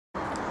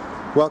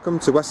Welcome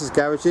to Wes's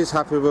Garages,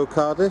 Hadfield Road,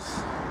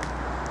 Cardiff.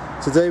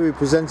 Today we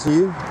present to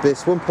you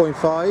this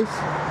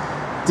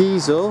 1.5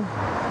 diesel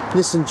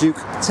Nissan Juke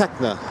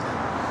Tekna.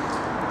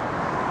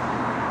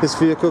 This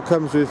vehicle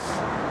comes with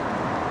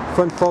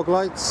front fog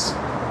lights,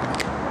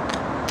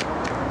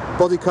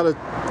 body coloured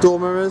door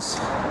mirrors,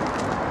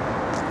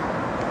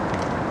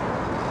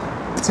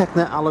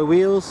 Tekna alloy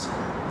wheels,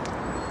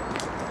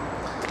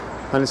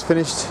 and it's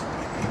finished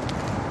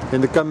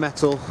in the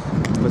gunmetal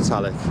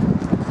metallic.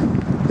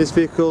 This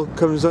vehicle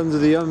comes under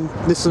the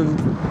Nissan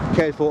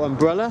Cared For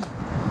umbrella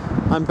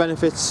and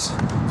benefits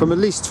from at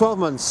least 12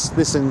 months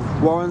Nissan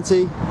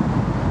warranty,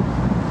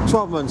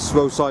 12 months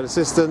roadside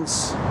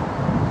assistance,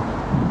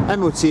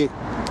 MOT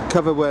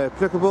cover where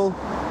applicable,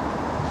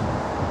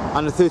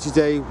 and a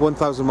 30-day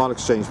 1,000 mile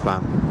exchange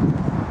plan.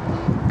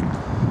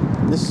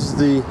 This is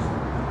the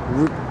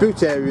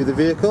boot area of the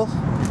vehicle,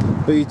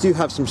 but you do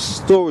have some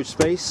storage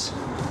space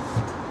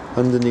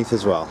underneath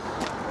as well.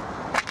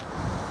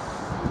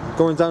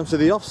 Going down to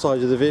the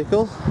offside of the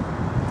vehicle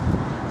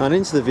and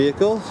into the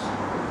vehicle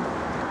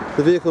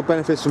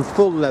benefits from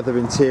full leather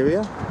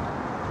interior,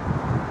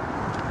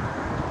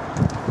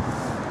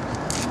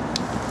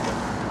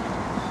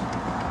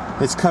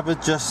 it's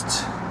covered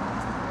just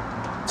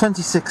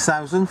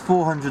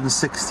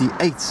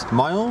 26,468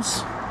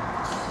 miles,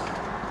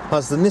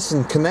 has the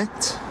Nissan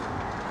Connect,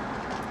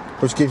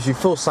 which gives you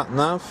full sat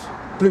nav,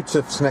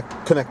 Bluetooth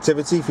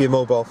connectivity for your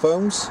mobile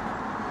phones.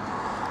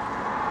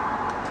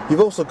 You've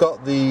also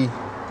got the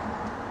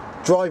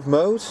drive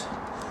mode,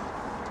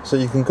 so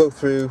you can go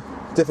through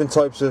different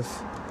types of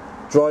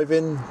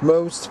driving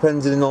modes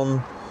depending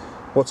on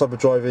what type of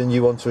driving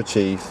you want to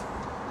achieve.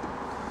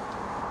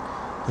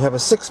 You have a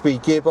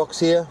 6-speed gearbox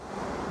here.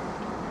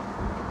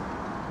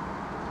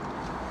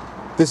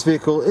 This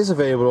vehicle is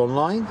available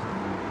online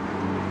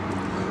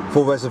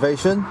for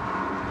reservation,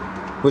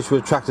 which will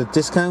attract a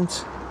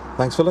discount.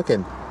 Thanks for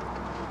looking.